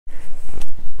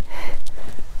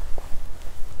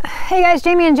Hey guys,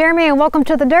 Jamie and Jeremy, and welcome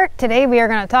to The Dirt. Today we are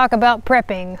going to talk about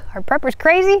prepping. Are preppers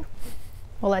crazy?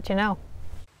 We'll let you know.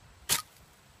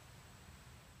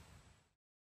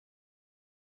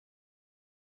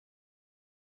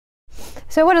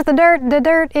 So what is The Dirt? The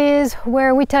Dirt is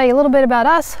where we tell you a little bit about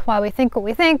us, why we think what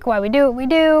we think, why we do what we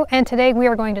do, and today we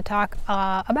are going to talk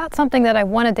about something that I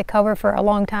wanted to cover for a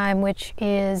long time, which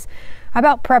is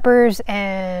about preppers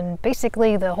and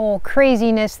basically the whole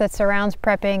craziness that surrounds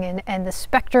prepping and the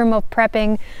spectrum of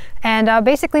prepping and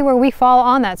basically where we fall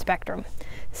on that spectrum.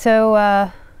 So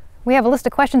we have a list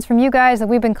of questions from you guys that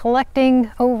we've been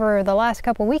collecting over the last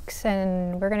couple weeks,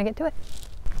 and we're going to get to it.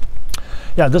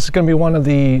 Yeah, this is going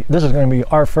to be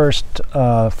our first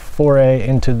foray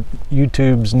into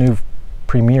YouTube's new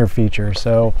premiere feature.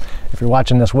 So if you're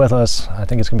watching this with us, I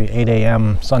think it's going to be 8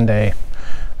 a.m. Sunday.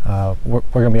 We're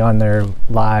going to be on there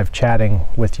live chatting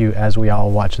with you as we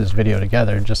all watch this video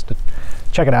together, just to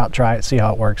check it out, try it, see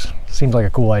how it works. Seems like a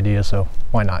cool idea, so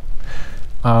why not?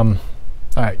 All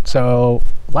right, so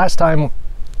last time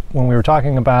when we were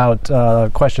talking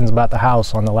about questions about the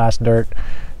house on the last Dirt,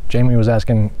 Jamie was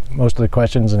asking most of the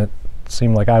questions and it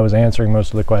seemed like I was answering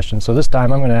most of the questions. So this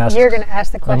time I'm going to ask... You're going to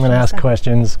ask the questions. I'm going to ask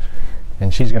questions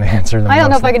and she's going to answer them. I don't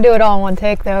know if I can do it all in one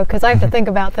take though, because I have to think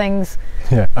about things.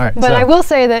 Yeah, all right. But so I will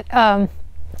say that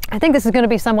I think this is going to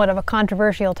be somewhat of a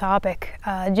controversial topic,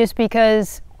 just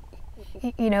because,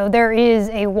 you know, there is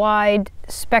a wide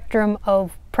spectrum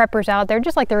of preppers out there,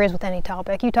 just like there is with any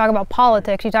topic. You talk about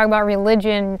politics, you talk about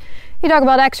religion, you talk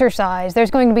about exercise. There's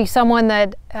going to be someone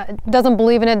that doesn't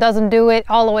believe in it, doesn't do it,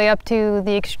 all the way up to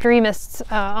the extremists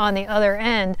on the other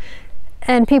end.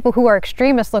 And people who are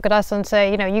extremists look at us and say,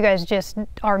 you know, you guys just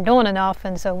aren't doing enough,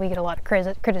 and so we get a lot of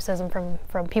criticism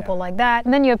from people like that.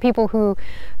 And then you have people who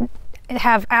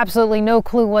have absolutely no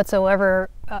clue whatsoever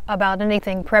about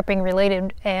anything prepping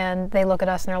related, and they look at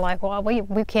us and they're like, well,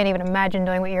 we can't even imagine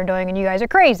doing what you're doing and you guys are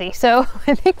crazy. So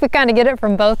I think we kind of get it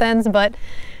from both ends, but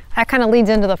that kind of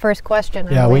leads into the first question.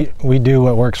 Yeah, we do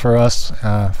what works for us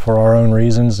for our own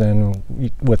reasons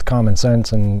and with common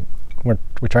sense, and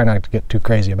we try not to get too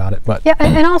crazy about it. But yeah,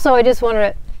 and also I just want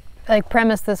to like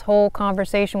premise this whole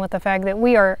conversation with the fact that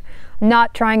we are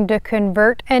not trying to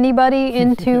convert anybody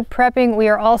into prepping. We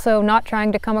are also not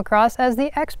trying to come across as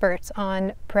the experts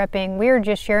on prepping. We are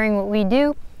just sharing what we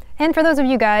do. And for those of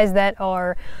you guys that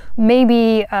are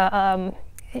maybe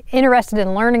interested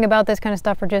in learning about this kind of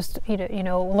stuff, or just you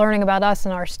know learning about us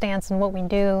and our stance and what we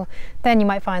do, then you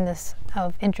might find this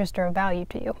of interest or of value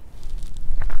to you.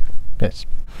 Yes.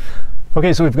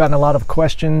 Okay, so we've gotten a lot of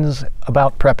questions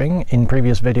about prepping in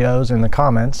previous videos in the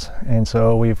comments, and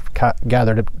so we've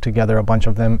gathered together a bunch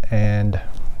of them, and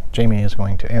Jamie is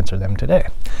going to answer them today.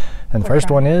 And the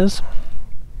first one is,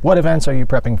 what events are you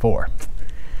prepping for?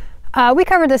 We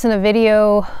covered this in a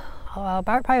video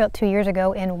probably about 2 years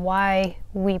ago in why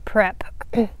we prep.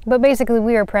 But basically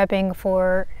we are prepping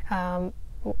for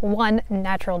one,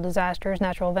 natural disasters,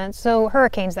 natural events, so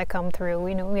hurricanes that come through.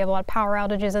 You know, we have a lot of power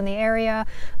outages in the area.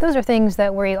 Those are things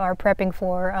that we are prepping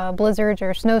for. Blizzards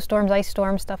or snowstorms, ice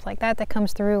storms, stuff like that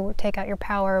comes through, take out your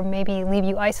power, maybe leave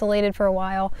you isolated for a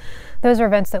while. Those are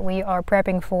events that we are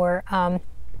prepping for.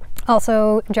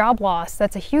 Also, job loss,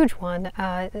 that's a huge one.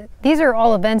 These are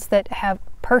all events that have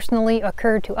personally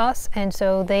occurred to us, and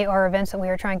so they are events that we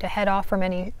are trying to head off from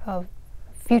any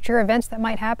future events that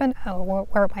might happen, or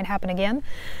where it might happen again.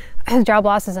 Job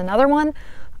loss is another one.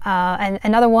 And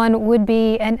another one would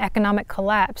be an economic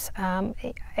collapse.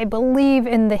 I believe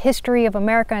in the history of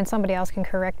America, and somebody else can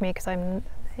correct me because I'm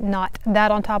not that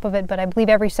on top of it, but I believe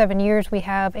every 7 years we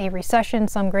have a recession,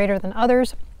 some greater than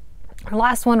others. Our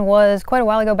last one was quite a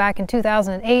while ago, back in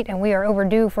 2008, and we are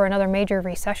overdue for another major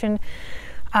recession.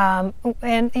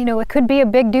 And you know, it could be a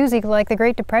big doozy like the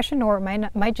Great Depression, or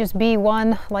it might just be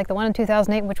one like the one in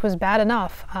 2008, which was bad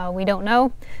enough. We don't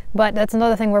know, but that's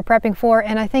another thing we're prepping for.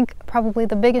 And I think probably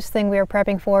the biggest thing we are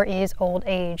prepping for is old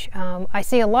age. I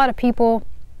see a lot of people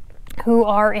who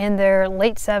are in their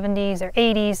late 70s or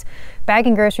 80s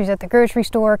bagging groceries at the grocery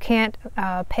store, can't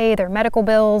pay their medical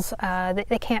bills,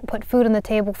 they can't put food on the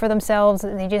table for themselves,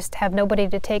 they just have nobody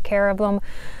to take care of them.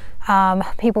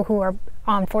 People who are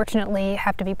unfortunately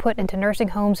have to be put into nursing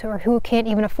homes, who can't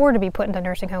even afford to be put into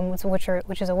nursing homes,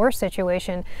 which is a worse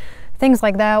situation. Things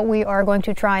like that we are going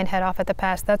to try and head off at the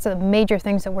pass. That's the major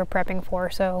things that we're prepping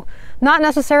for. So not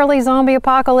necessarily zombie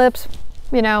apocalypse,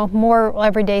 you know, more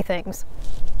everyday things.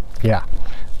 Yeah,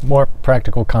 more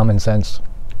practical, common sense,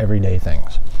 everyday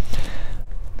things.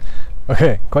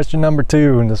 Okay, question number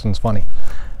 2, and this one's funny.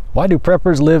 Why do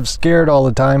preppers live scared all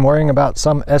the time, worrying about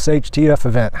some SHTF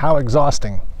event? How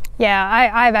exhausting?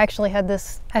 Yeah, I've actually had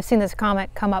this, I've seen this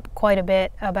comment come up quite a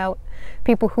bit about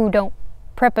people who don't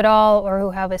prep at all or who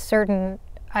have a certain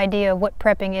idea of what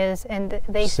prepping is, and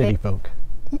they City folk.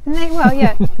 Well,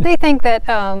 yeah, they think that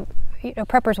you know,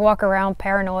 preppers walk around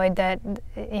paranoid that,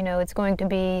 you know, it's going to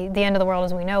be the end of the world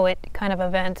as we know it kind of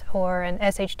event, or an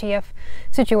SHTF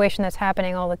situation that's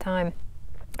happening all the time.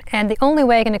 And the only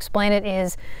way I can explain it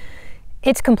is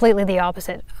it's completely the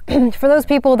opposite. For those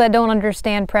people that don't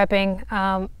understand prepping,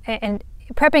 and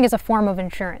prepping is a form of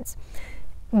insurance.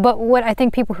 But what I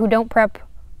think people who don't prep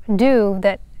do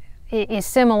that is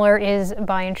similar is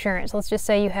buy insurance. Let's just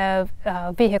say you have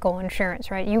vehicle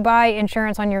insurance, right? You buy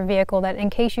insurance on your vehicle that in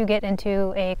case you get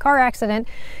into a car accident,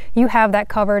 you have that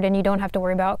covered and you don't have to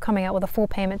worry about coming out with a full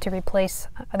payment to replace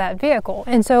that vehicle.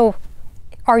 And so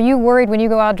are you worried when you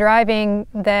go out driving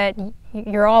that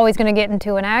you're always going to get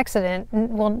into an accident?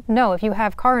 Well, no. If you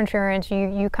have car insurance,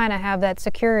 you kind of have that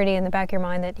security in the back of your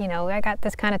mind that, you know, I got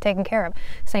this kind of taken care of.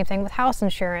 Same thing with house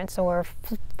insurance or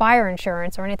fire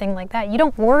insurance or anything like that. You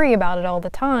don't worry about it all the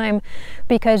time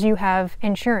because you have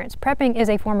insurance. Prepping is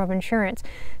a form of insurance.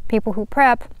 People who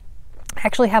prep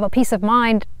actually have a peace of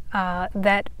mind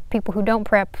that people who don't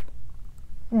prep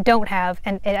don't have,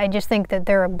 and I just think that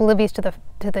they're oblivious to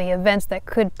the events that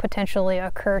could potentially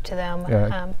occur to them.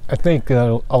 Yeah, I think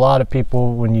a lot of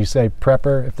people, when you say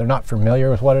prepper, if they're not familiar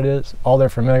with what it is, all they're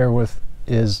familiar with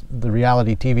is the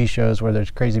reality TV shows where there's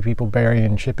crazy people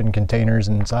burying shipping containers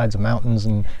inside of mountains.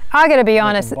 And I gotta be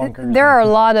honest, there are a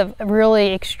lot of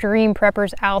really extreme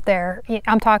preppers out there.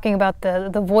 I'm talking about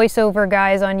the voiceover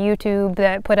guys on YouTube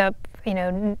that put up, you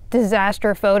know,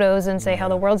 disaster photos and say how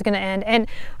the world's going to end. And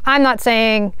I'm not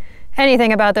saying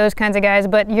anything about those kinds of guys,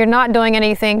 but you're not doing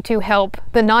anything to help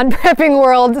the non-prepping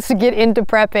world to get into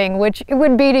prepping, which it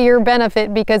would be to your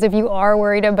benefit, because if you are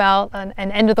worried about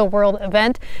an end of the world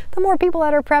event, the more people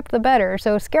that are prepped, the better.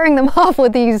 So scaring them off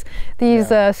with these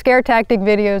scare tactic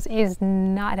videos is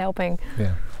not helping.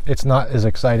 Yeah. It's not as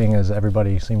exciting as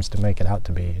everybody seems to make it out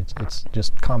to be. It's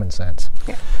just common sense.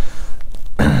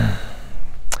 Yeah.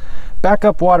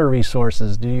 Backup water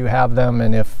resources, do you have them?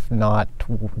 And if not,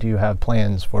 do you have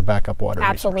plans for backup water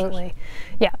Absolutely.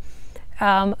 resources?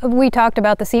 Yeah. We talked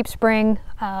about the seep spring,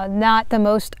 not the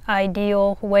most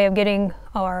ideal way of getting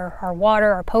our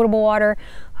water, our potable water.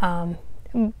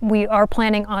 We are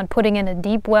planning on putting in a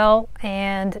deep well,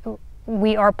 and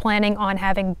we are planning on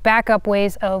having backup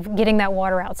ways of getting that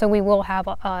water out. So we will have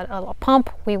a pump,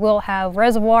 we will have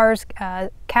reservoirs,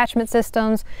 catchment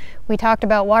systems. We talked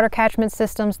about water catchment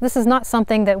systems. This is not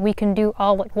something that we can do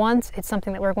all at once. It's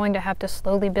something that we're going to have to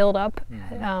slowly build up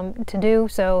to do.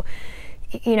 So,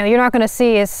 you know, you're not going to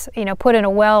see us, you know, put in a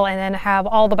well and then have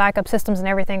all the backup systems and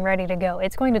everything ready to go.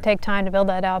 It's going to take time to build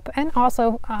that up, and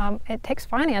also it takes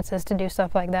finances to do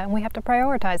stuff like that, and we have to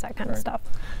prioritize that kind of stuff.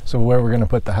 So where we're going to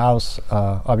put the house,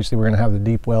 obviously we're going to have the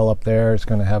deep well up there. It's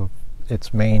going to have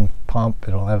its main pump.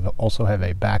 It'll also have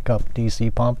a backup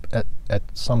DC pump at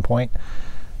some point.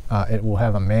 It will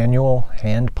have a manual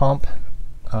hand pump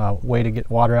way to get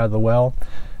water out of the well.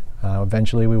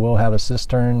 Eventually we will have a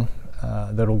cistern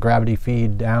that'll gravity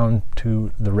feed down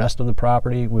to the rest of the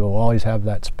property. We will always have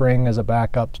that spring as a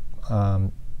backup.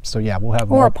 So yeah, we'll have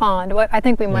a pond. I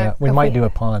think we might. Yeah, we might do a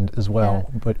pond as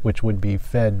well, but which would be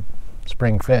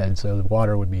spring fed, so the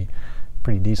water would be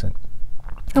pretty decent.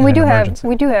 And we do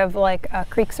have like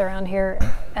creeks around here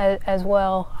as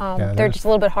well. They're just a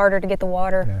little bit harder to get the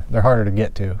water. Yeah, they're harder to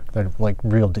get to. They're like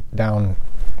real down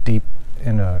deep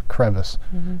in a crevice.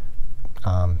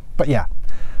 But yeah,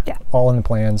 all in the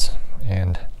plans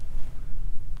and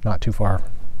not too far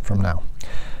from now.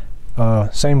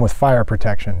 Same with fire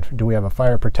protection. Do we have a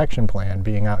fire protection plan,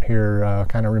 being out here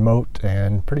kind of remote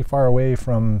and pretty far away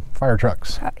from fire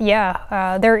trucks?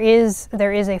 There is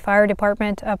a fire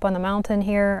department up on the mountain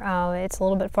here. It's a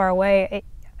little bit far away.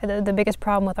 The biggest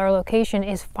problem with our location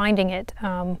is finding it.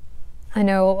 I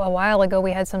know a while ago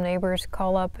we had some neighbors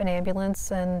call up an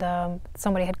ambulance, and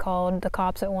somebody had called the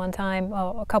cops at one time,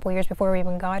 a couple years before we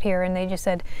even got here, and they just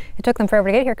said it took them forever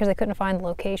to get here because they couldn't find the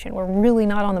location. We're really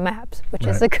not on the maps, which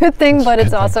is a good thing, but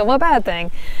it's also a bad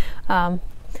thing.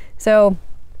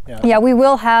 Yeah, we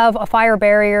will have a fire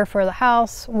barrier for the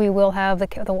house. We will have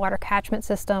the water catchment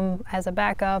system as a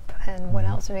backup, and what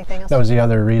else? Anything else? That was the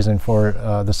other reason for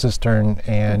the cistern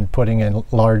and putting in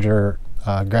larger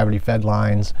gravity fed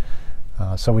lines.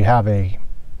 So we have a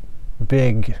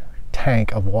big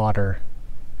tank of water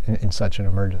in such an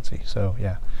emergency. So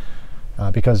yeah,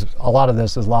 because a lot of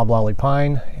this is loblolly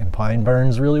pine, and pine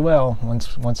burns really well.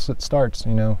 Once it starts,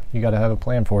 you know, you got to have a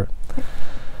plan for it.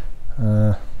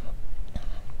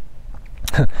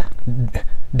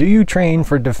 Do you train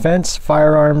for defense,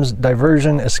 firearms,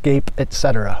 diversion, escape,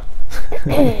 etc.?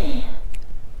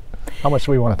 How much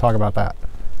do we want to talk about that?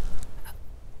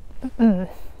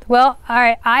 Well, all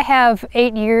right, I have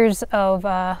 8 years of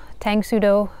Tang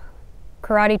Sudo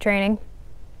karate training,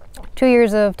 2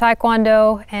 years of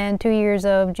Taekwondo, and 2 years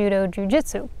of Judo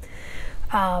Jiu-Jitsu.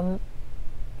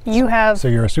 You have... So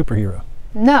you're a superhero?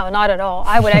 No, not at all.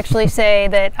 I would actually say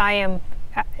that I am,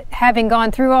 having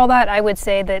gone through all that, I would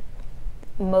say that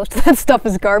most of that stuff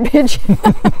is garbage.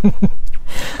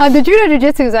 The Judo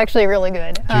Jiu-Jitsu is actually really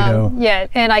good. Judo. Yeah,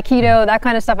 and Aikido, that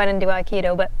kind of stuff. I didn't do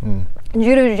Aikido, but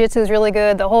Judo Jiu-Jitsu is really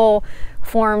good. The whole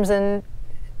forms in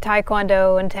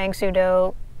Taekwondo and Tang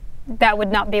Sudo, that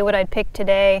would not be what I'd pick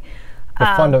today.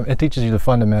 It teaches you the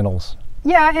fundamentals.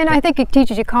 Yeah, and I think it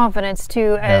teaches you confidence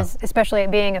too, as especially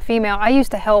being a female. I used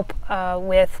to help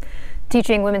with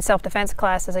teaching women's self-defense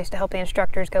classes. I used to help the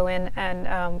instructors go in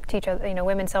and teach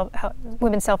women's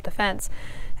self-defense.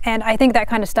 And I think that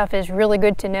kind of stuff is really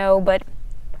good to know, but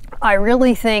I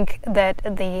really think that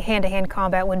the hand-to-hand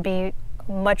combat would be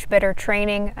much better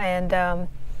training. And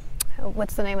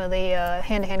what's the name of the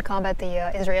hand-to-hand combat,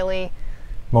 the Israeli?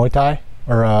 Muay Thai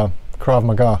or Krav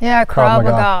Maga? Yeah, Krav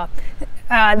Maga.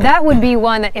 That would be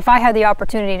one that if I had the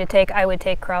opportunity to take, I would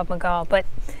take Krav Maga. But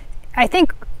I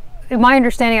think my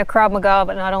understanding of Krav Maga,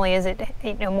 but not only is it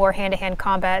more hand-to-hand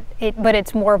combat, but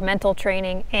it's more mental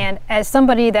training. And as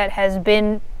somebody that has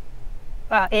been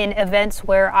in events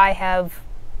where I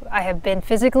have been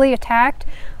physically attacked,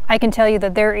 I can tell you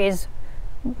that there is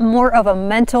more of a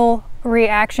mental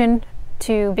reaction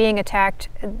to being attacked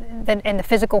and the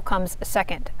physical comes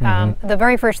second. The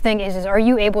very first thing is are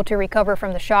you able to recover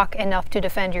from the shock enough to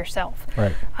defend yourself?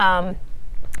 Right.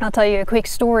 I'll tell you a quick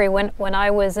story. When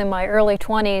I was in my early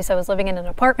 20s, I was living in an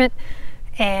apartment,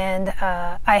 and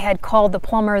I had called the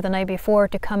plumber the night before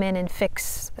to come in and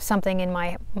fix something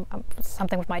in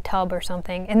something with my tub or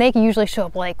something. And they usually show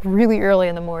up like really early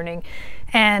in the morning.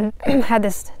 And had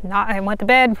this knock. I went to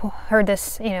bed, heard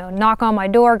this knock on my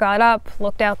door, got up,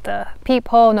 looked out the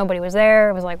peephole, nobody was there.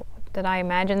 I was like, did I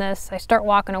imagine this? I start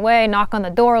walking away, knock on the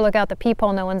door, look out the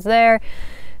peephole, no one's there.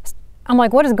 I'm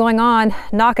like, what is going on?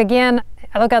 Knock again.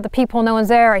 I look out the peephole, no one's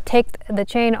there. I take the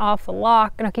chain off the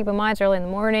lock. And keep in mind, it's early in the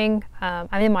morning. I'm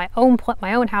in my own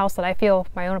house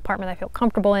my own apartment that I feel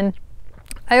comfortable in.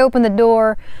 I open the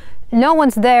door, no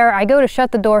one's there. I go to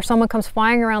shut the door. Someone comes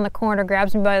flying around the corner,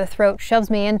 grabs me by the throat, shoves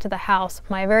me into the house.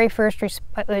 My very first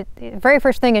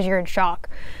thing is you're in shock.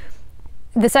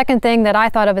 The second thing that I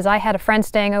thought of is I had a friend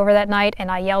staying over that night,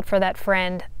 and I yelled for that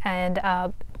friend. And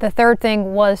the third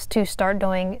thing was to start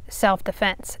doing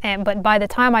self-defense. But by the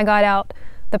time I got out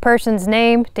the person's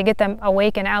name to get them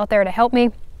awake and out there to help me,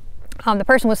 the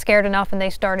person was scared enough and they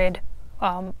started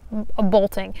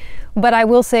bolting. But I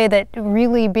will say that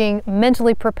really being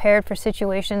mentally prepared for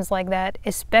situations like that,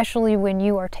 especially when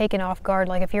you are taken off guard,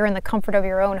 like if you're in the comfort of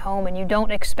your own home and you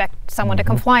don't expect someone to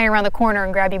come flying around the corner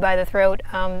and grab you by the throat,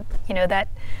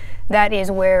 that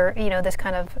is where this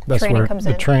kind of training comes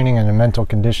in. The training and the mental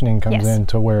conditioning comes in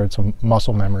to where it's a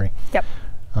muscle memory. Yep.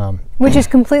 Which is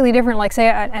completely different. Like say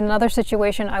in another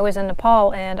situation, I was in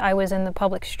Nepal and I was in the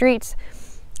public streets,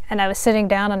 and I was sitting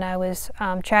down and I was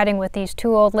chatting with these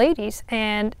two old ladies,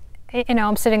 and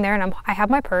I'm sitting there and I have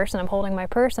my purse and I'm holding my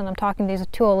purse and I'm talking to these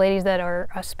two old ladies that are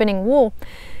spinning wool,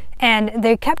 and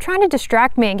they kept trying to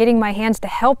distract me and getting my hands to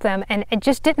help them, and it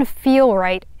just didn't feel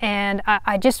right, and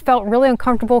I just felt really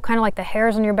uncomfortable, kind of like the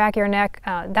hairs on your back of your neck.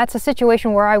 That's a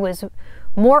situation where I was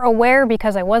more aware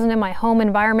because I wasn't in my home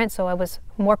environment, so I was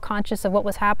more conscious of what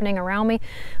was happening around me.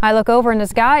 I look over and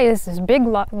this big,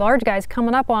 large guy's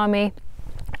coming up on me,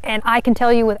 and I can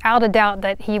tell you without a doubt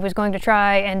that he was going to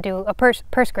try and do a purse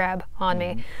grab on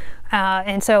me.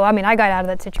 And so, I got out of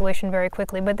that situation very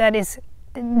quickly, but that is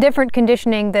different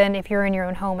conditioning than if you're in your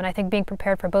own home. And I think being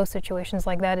prepared for both situations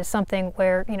like that is something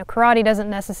where, karate doesn't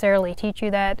necessarily teach you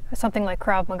that. Something like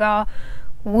Krav Maga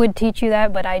would teach you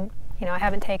that, but I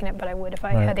haven't taken it, but I would if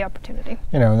I had the opportunity.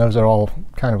 And those are all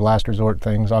kind of last resort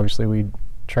things. Obviously, we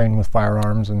train with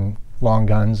firearms and long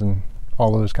guns and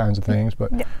all those kinds of things,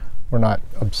 but we're not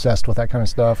obsessed with that kind of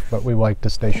stuff, but we like to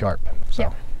stay sharp.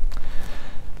 So,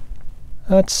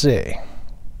 let's see.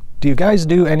 Do you guys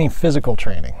do any physical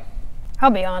training? I'll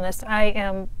be honest,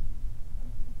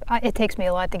 it takes me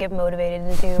a lot to get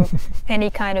motivated to do any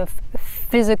kind of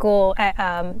physical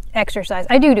exercise.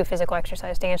 I do physical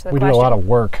exercise, to answer the question. We do a lot of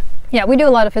work. Yeah, we do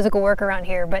a lot of physical work around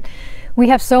here, but we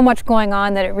have so much going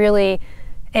on that it really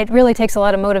takes a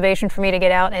lot of motivation for me to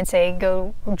get out and say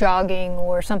go jogging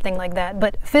or something like that.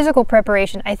 But physical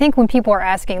preparation, I think when people are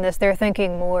asking this, they're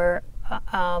thinking more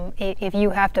if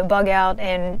you have to bug out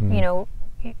and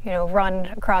you know, run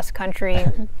across country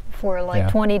for like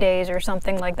 20 days or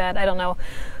something like that. I don't know.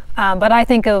 But I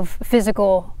think of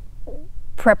physical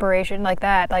preparation like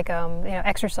that, like you know,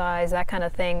 exercise, that kind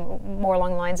of thing, more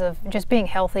along the lines of just being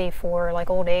healthy for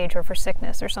like old age or for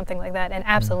sickness or something like that. And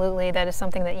absolutely, that is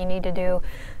something that you need to do.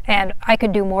 And I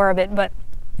could do more of it, but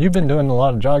you've been doing a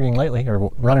lot of jogging lately,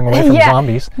 or running away from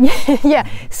zombies. Yeah.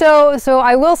 So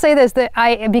I will say this, that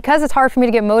because it's hard for me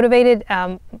to get motivated,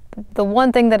 the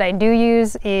one thing that I do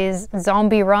use is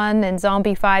Zombie Run and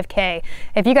Zombie 5K.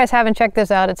 If you guys haven't checked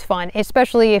this out, it's fun,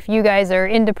 especially if you guys are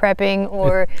into prepping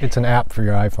or... It's an app for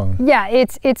your iPhone. Yeah,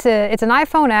 it's an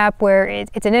iPhone app where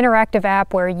it's an interactive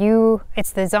app where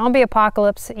it's the zombie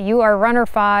apocalypse. You are runner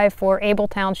 5 for Able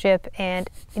Township, and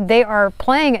they are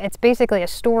playing, it's basically a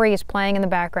story is playing in the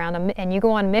background, and you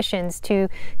go on missions to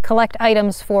collect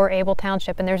items for Able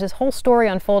Township, and there's this whole story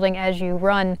unfolding as you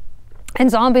run. And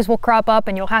zombies will crop up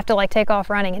and you'll have to like take off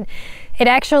running. And it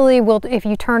actually will, if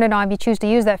you turn it on, if you choose to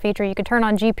use that feature, you can turn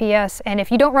on GPS. And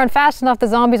if you don't run fast enough, the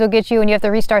zombies will get you and you have to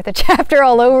restart the chapter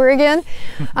all over again.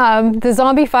 The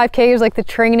Zombie 5K is like the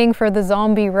training for the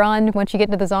Zombie Run. Once you get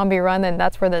into the Zombie Run, then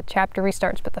that's where the chapter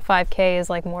restarts. But the 5K is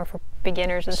like more for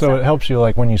beginners and stuff. So it helps you,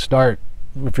 like when you start,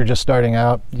 if you're just starting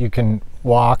out, you can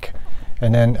walk.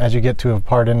 And then as you get to a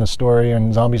part in the story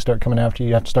and zombies start coming after you,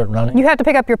 you have to start running. You have to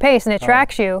pick up your pace and it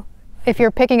tracks you. If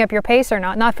you're picking up your pace or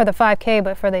not for the 5K,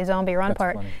 but for the zombie run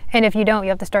part. Funny. And if you don't, you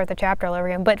have to start the chapter all over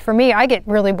again. But for me, I get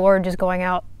really bored just going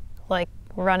out, like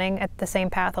running at the same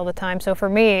path all the time. So for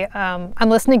me, I'm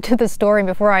listening to the story, and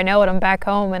before I know it, I'm back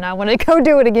home and I want to go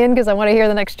do it again because I want to hear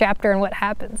the next chapter and what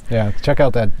happens. Yeah, check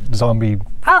out that zombie.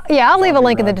 I'll leave a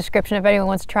link in the description if anyone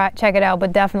wants to check it out.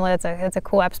 But definitely, it's a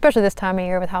cool app, especially this time of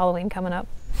year with Halloween coming up.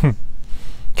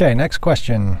 Okay, next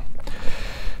question.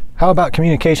 How about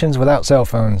communications without cell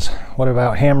phones? What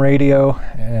about ham radio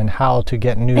and how to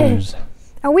get news?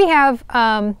 We have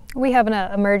an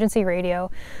emergency radio.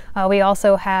 We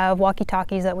also have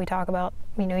walkie-talkies that we talk about.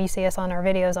 You know, you see us on our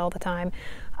videos all the time.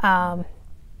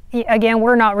 Again,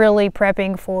 we're not really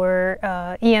prepping for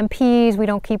EMPs. We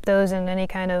don't keep those in any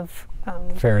kind of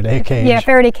Faraday cage. Yeah,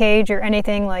 Faraday cage or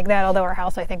anything like that. Although our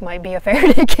house, I think, might be a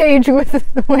Faraday cage with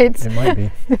the way it's. It might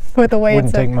be. With the way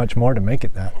Wouldn't take much more to make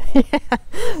it that. Yeah,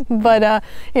 but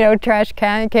you know, trash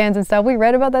cans and stuff. We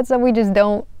read about that stuff. We just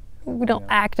don't. We don't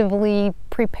actively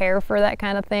prepare for that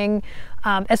kind of thing.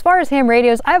 As far as ham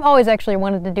radios, I've always actually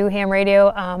wanted to do ham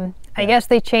radio. I guess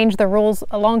they changed the rules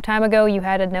a long time ago. You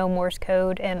had to know Morse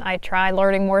code, and I tried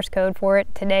learning Morse code for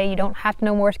it. Today, you don't have to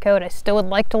know Morse code. I still would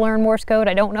like to learn Morse code.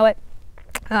 I don't know it.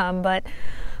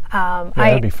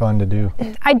 That'd be fun to do.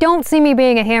 I don't see me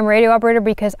being a ham radio operator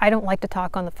because I don't like to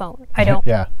talk on the phone. I don't.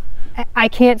 Yeah. I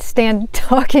can't stand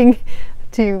talking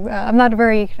to. I'm not a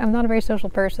very social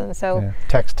person. So yeah.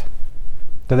 Text.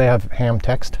 Do they have ham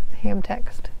text? Ham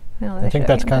text. No, I think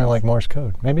that's kind of like Morse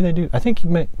code. Maybe they do. I think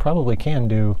you probably can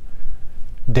do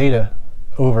data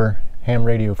over ham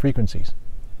radio frequencies.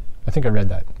 I think I read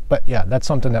that. But yeah, that's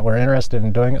something that we're interested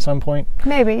in doing at some point.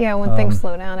 Maybe, yeah, when things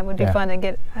slow down. It would be fun to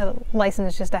get a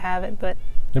license just to have it, but...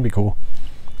 It'd be cool.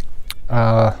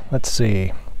 Let's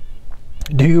see.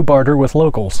 Do you barter with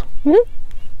locals? Mm-hmm.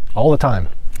 All the time?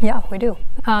 Yeah, we do.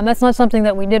 That's not something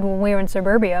that we did when we were in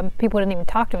suburbia. People didn't even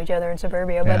talk to each other in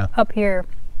suburbia, but up here...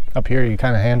 Up here, you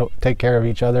kind of take care of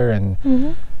each other and,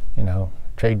 you know,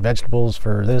 trade vegetables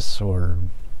for this or...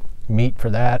 meat for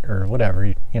that or whatever,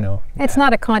 you know. It's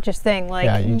not a conscious thing, like...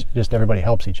 Yeah, just everybody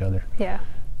helps each other. Yeah.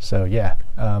 So yeah,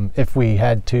 if we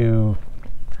had to,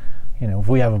 you know, if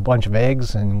we have a bunch of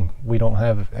eggs and we don't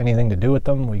have anything to do with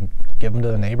them, we give them to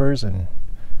the neighbors and...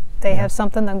 They have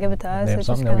something, they'll give it to us. They have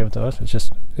something, they'll give it to us.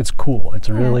 It's cool. It's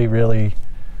a really, really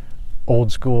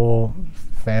old school,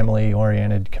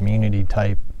 family-oriented, community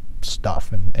type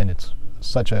stuff, and it's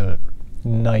such a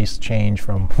nice change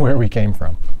from where we came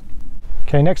from.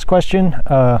 Okay, next question.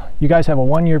 You guys have a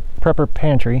 1-year prepper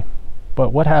pantry,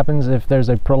 but what happens if there's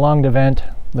a prolonged event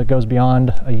that goes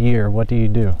beyond a year? What do you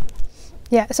do?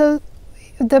 Yeah, so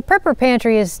the prepper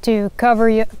pantry is to cover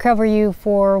you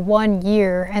for 1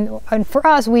 year, and for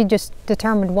us, we just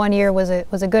determined 1 year was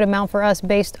a good amount for us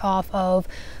based off of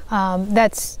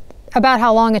that's about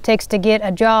how long it takes to get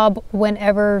a job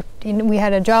whenever we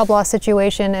had a job loss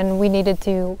situation and we needed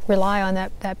to rely on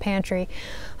that pantry.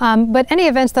 But any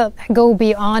events that go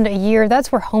beyond a year,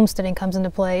 that's where homesteading comes into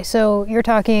play. So you're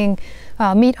talking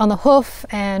meat on the hoof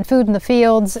and food in the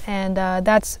fields, and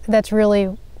that's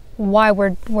really why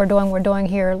we're doing what we're doing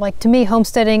here. Like, to me,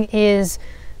 homesteading is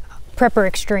prepper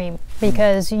extreme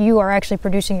because you are actually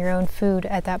producing your own food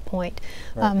at that point.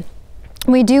 Right.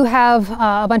 We do have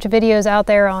a bunch of videos out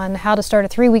there on how to start a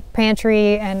 3-week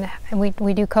pantry, and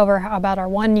we do cover about our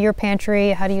 1-year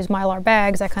pantry, how to use Mylar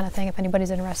bags, that kind of thing. If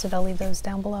anybody's interested, I'll leave those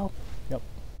down below. Yep.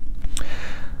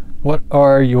 What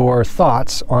are your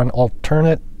thoughts on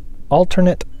alternate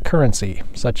currency,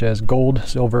 such as gold,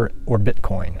 silver, or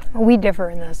Bitcoin? We differ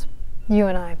in this, you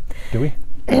and I. Do we?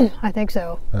 I think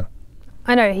so. Oh.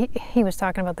 I know he was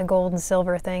talking about the gold and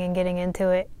silver thing and getting into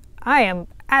it. I am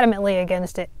adamantly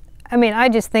against it. I mean, I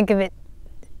just think of it,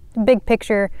 big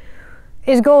picture.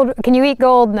 Is gold, can you eat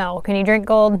gold? No. Can you drink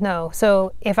gold? No.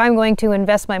 So if I'm going to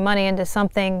invest my money into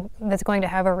something that's going to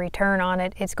have a return on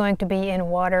it, it's going to be in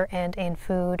water and in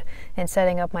food and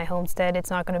setting up my homestead. It's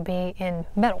not going to be in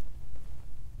metal.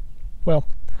 Well,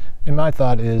 and my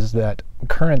thought is that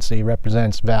currency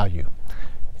represents value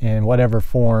in whatever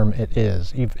form it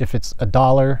is. If it's a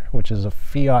dollar, which is a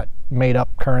fiat made up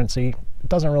currency, it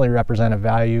doesn't really represent a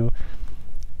value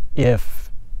if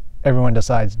everyone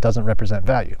decides it doesn't represent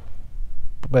value.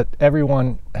 But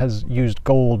everyone has used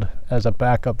gold as a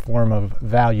backup form of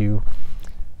value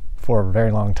for a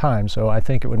very long time, so I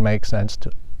think it would make sense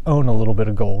to own a little bit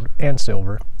of gold and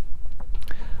silver,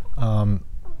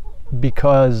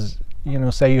 because, you know,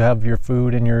 say you have your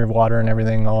food and your water and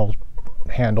everything all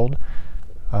handled.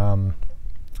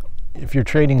 If you're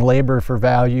trading labor for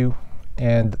value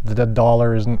and the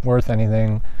dollar isn't worth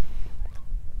anything,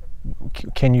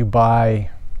 can you buy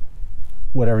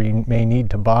whatever you may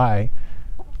need to buy?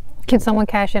 Can someone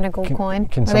cash in a gold coin?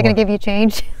 Are they going to give you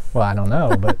change? Well, I don't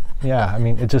know, but yeah, I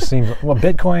mean, it just seems, well,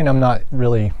 Bitcoin I'm not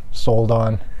really sold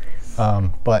on,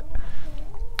 but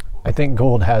I think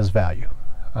gold has value.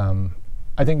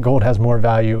 I think gold has more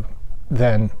value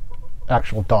than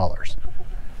actual dollars,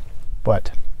 but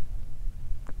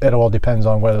it all depends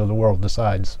on whether the world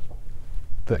decides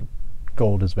that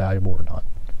gold is valuable or not.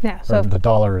 Yeah, so or the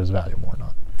dollar is valuable or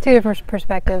not. Two different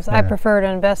perspectives. Yeah. I prefer to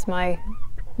invest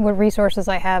what resources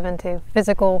I have into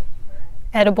physical,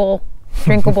 edible,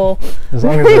 drinkable as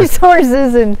long as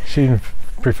resources. And she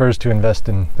prefers to invest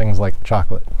in things like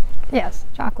chocolate. Yes,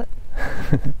 chocolate.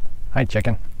 Hi,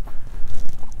 chicken.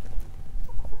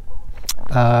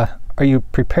 Are you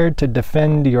prepared to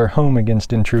defend your home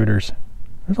against intruders?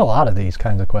 There's a lot of these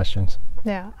kinds of questions.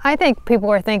 Yeah, I think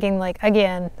people are thinking, like,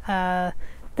 again,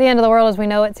 the end of the world as we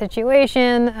know it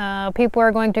situation. People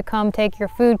are going to come take your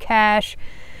food cache.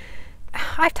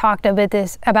 I've talked about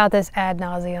this ad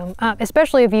nauseum,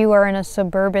 especially if you are in a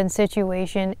suburban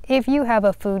situation. If you have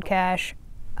a food cache,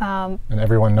 and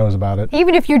everyone knows about it.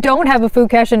 Even if you don't have a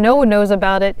food cache and no one knows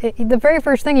about it, the very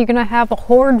first thing, you're going to have a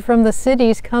horde from the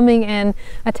cities coming and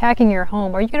attacking your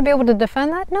home. Are you going to be able to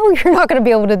defend that? No, you're not going to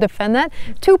be able to defend that.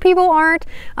 2 people aren't,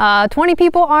 20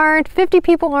 people aren't, 50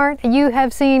 people aren't. You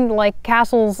have seen, like,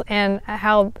 castles and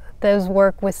how those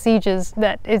work with sieges,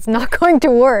 that it's not going to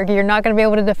work. You're not going to be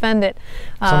able to defend it.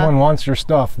 Someone wants your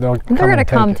stuff, they're going to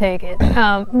come take it.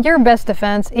 Your best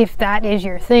defense, if that is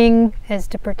your thing, is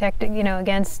to protect it, you know,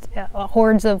 against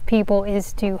hordes of people,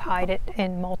 is to hide it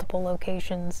in multiple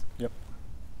locations. Yep.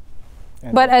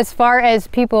 But as far as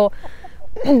people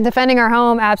defending our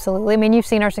home, absolutely. I mean, you've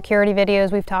seen our security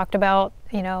videos. We've talked about,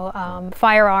 you know,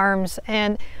 firearms,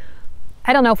 and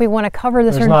I don't know if we want to cover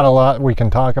this. There's not a lot we can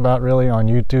talk about really on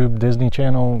YouTube, Disney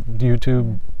Channel,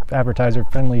 YouTube,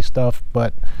 advertiser-friendly stuff,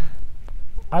 but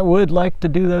I would like to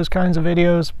do those kinds of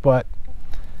videos, but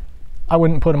I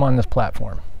wouldn't put them on this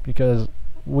platform because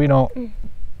we don't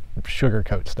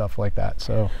sugarcoat stuff like that.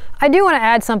 So I do want to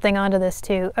add something onto this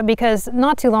too, because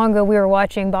not too long ago we were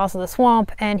watching Boss of the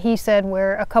Swamp, and he said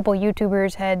where a couple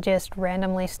YouTubers had just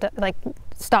randomly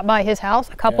stopped by his house,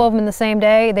 a couple of them in the same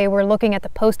day. They were looking at the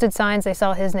posted signs, they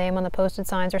saw his name on the posted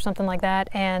signs or something like that,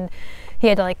 and he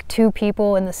had like 2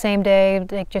 people in the same day,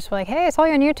 like, just like, hey, I saw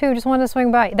you on YouTube, just wanted to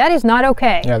swing by. That is not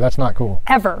okay. Yeah, that's not cool.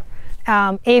 Ever.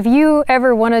 If you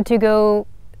ever wanted to go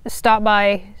stop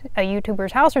by a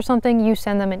YouTuber's house or something, you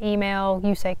send them an email,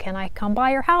 you say, can I come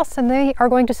by your house? And they are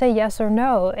going to say yes or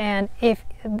no. And if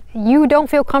you don't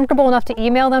feel comfortable enough to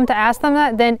email them to ask them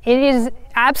that, then it is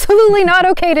absolutely not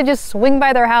okay to just swing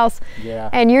by their house.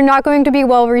 Yeah. And you're not going to be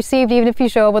well received even if you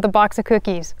show up with a box of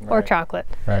cookies or chocolate.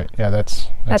 Right, yeah, that's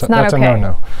not okay. a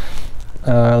no-no.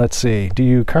 Let's see, do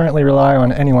you currently rely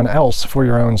on anyone else for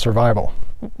your own survival?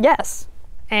 Yes.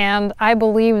 And I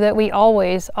believe that we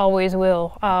always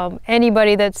will.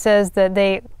 Anybody that says that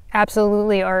they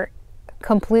absolutely are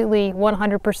completely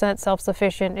 100%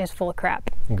 self-sufficient is full of crap.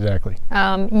 Exactly.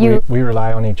 We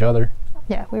rely on each other.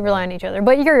 Yeah, we rely on each other.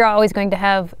 But you're always going to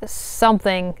have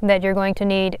something that you're going to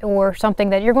need, or something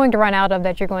that you're going to run out of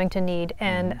that you're going to need.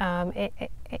 And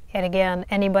again,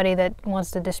 anybody that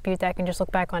wants to dispute that can just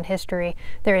look back on history.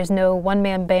 There is no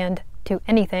one-man band to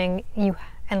anything,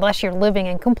 unless you're living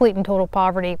in complete and total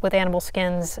poverty with animal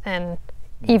skins, and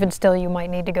even still you might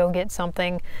need to go get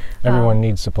something. Everyone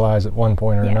needs supplies at one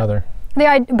point or another.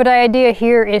 But the idea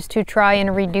here is to try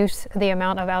and reduce the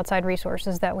amount of outside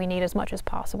resources that we need as much as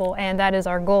possible, and that is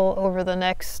our goal over the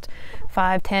next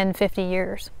 5, 10, 50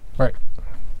 years. Right.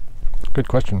 Good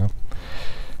question, though.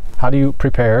 How do you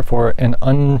prepare for an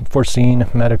unforeseen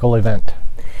medical event?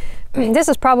 This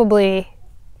is probably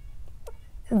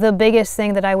the biggest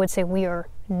thing that I would say we are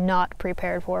not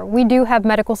prepared for. We do have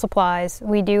medical supplies.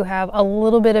 We do have a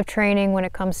little bit of training when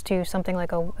it comes to something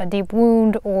like a deep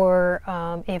wound, or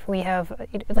if we have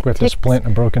like with a splint, a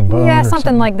broken bone. Yeah, or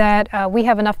something like that. We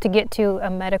have enough to get to a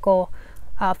medical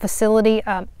facility.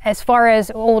 As far as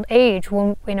old age,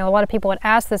 when a lot of people would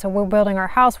ask this, when we're building our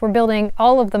house, we're building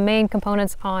all of the main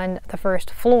components on the first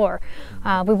floor.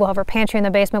 We will have our pantry in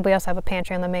the basement. We also have a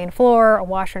pantry on the main floor, a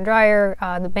washer and dryer.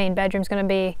 The main bedroom's going to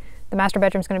be, the master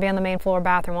bedroom's going to be on the main floor,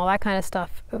 bathroom, all that kind of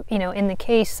stuff. In the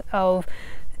case of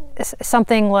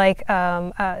something like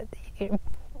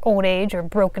old age or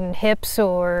broken hips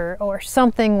or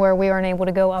something where we aren't able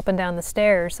to go up and down the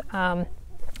stairs.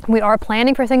 We are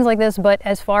planning for things like this, but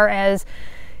as far as,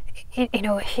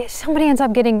 if somebody ends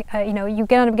up getting, you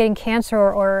end up getting cancer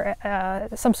or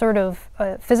some sort of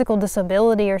physical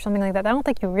disability or something like that, I don't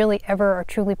think you really ever are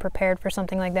truly prepared for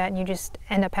something like that, and you just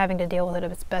end up having to deal with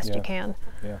it as best you can.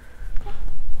 Yeah.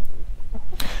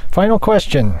 Final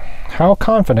question. How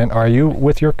confident are you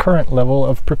with your current level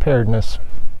of preparedness?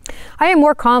 I am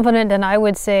more confident than I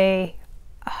would say.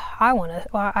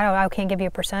 I can't give you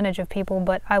a percentage of people,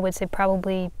 but I would say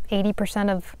probably 80%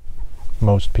 of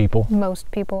most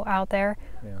people out there.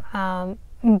 Yeah.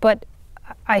 But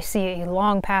I see a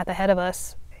long path ahead of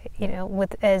us,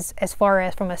 with as far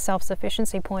as from a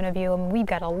self-sufficiency point of view. I mean, we've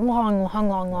got a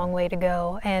long way to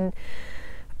go, and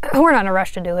we're not in a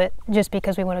rush to do it just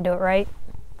because we want to do it right.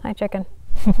 Hi, chicken.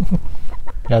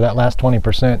 Yeah, that last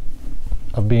 20%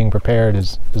 of being prepared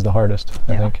is the hardest,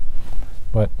 I think.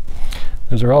 But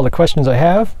those are all the questions I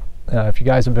have. If you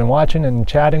guys have been watching and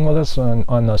chatting with us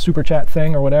on the super chat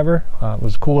thing or whatever, it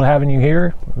was cool having you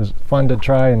here. It was fun to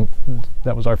try, and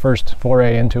that was our first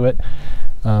foray into it.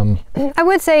 I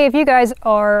would say if you guys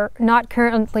are not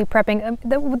currently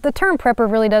prepping, the term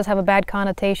prepper really does have a bad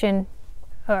connotation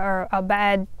or a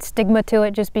bad stigma to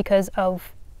it, just because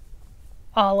of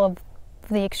all of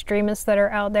the extremists that are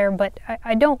out there, but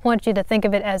I don't want you to think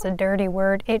of it as a dirty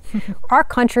word. Our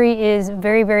country is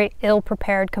very ill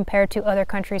prepared compared to other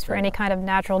countries for any kind of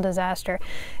natural disaster,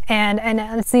 and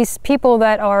it's these people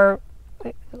that are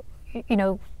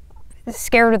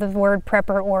scared of the word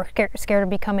prepper, or scared of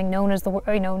becoming known as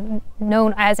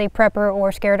known as a prepper,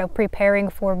 or scared of preparing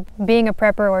for being a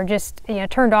prepper, or just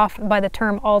turned off by the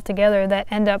term altogether, that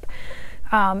end up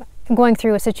going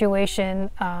through a situation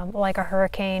like a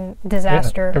hurricane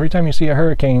disaster. Yeah, every time you see a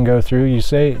hurricane go through, you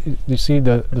see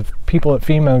the people at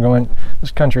FEMA going,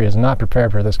 this country is not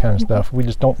prepared for this kind of stuff. We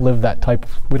just don't live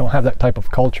we don't have that type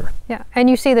of culture. Yeah, and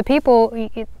you see the people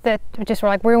that just were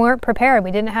like, we weren't prepared,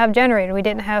 we didn't have generator, we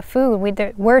didn't have food,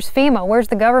 where's FEMA, where's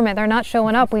the government, they're not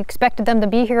showing up, we expected them to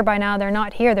be here by now, they're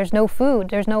not here, there's no food,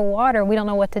 there's no water, we don't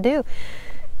know what to do.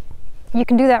 You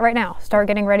can do that right now. Start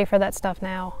getting ready for that stuff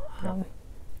now.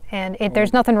 And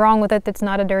there's nothing wrong with it. That's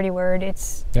not a dirty word.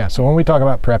 Yeah, so when we talk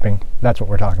about prepping, that's what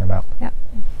we're talking about. Yeah.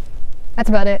 That's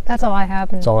about it. That's all I have.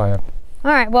 That's all I have.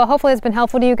 All right. Well, hopefully it's been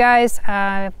helpful to you guys.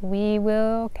 We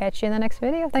will catch you in the next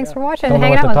video. Thanks for watching. Don't know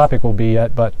what the topic will be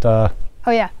yet, but... Oh,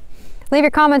 yeah. Leave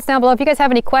your comments down below. If you guys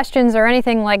have any questions or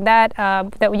anything like that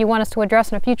that you want us to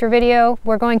address in a future video,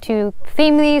 we're going to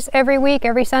theme these every week,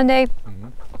 every Sunday.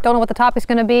 Don't know what the topic's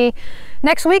going to be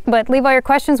next week, but leave all your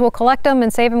questions. We'll collect them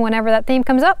and save them whenever that theme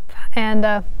comes up. And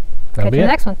catch you in the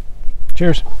next one.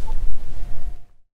 Cheers.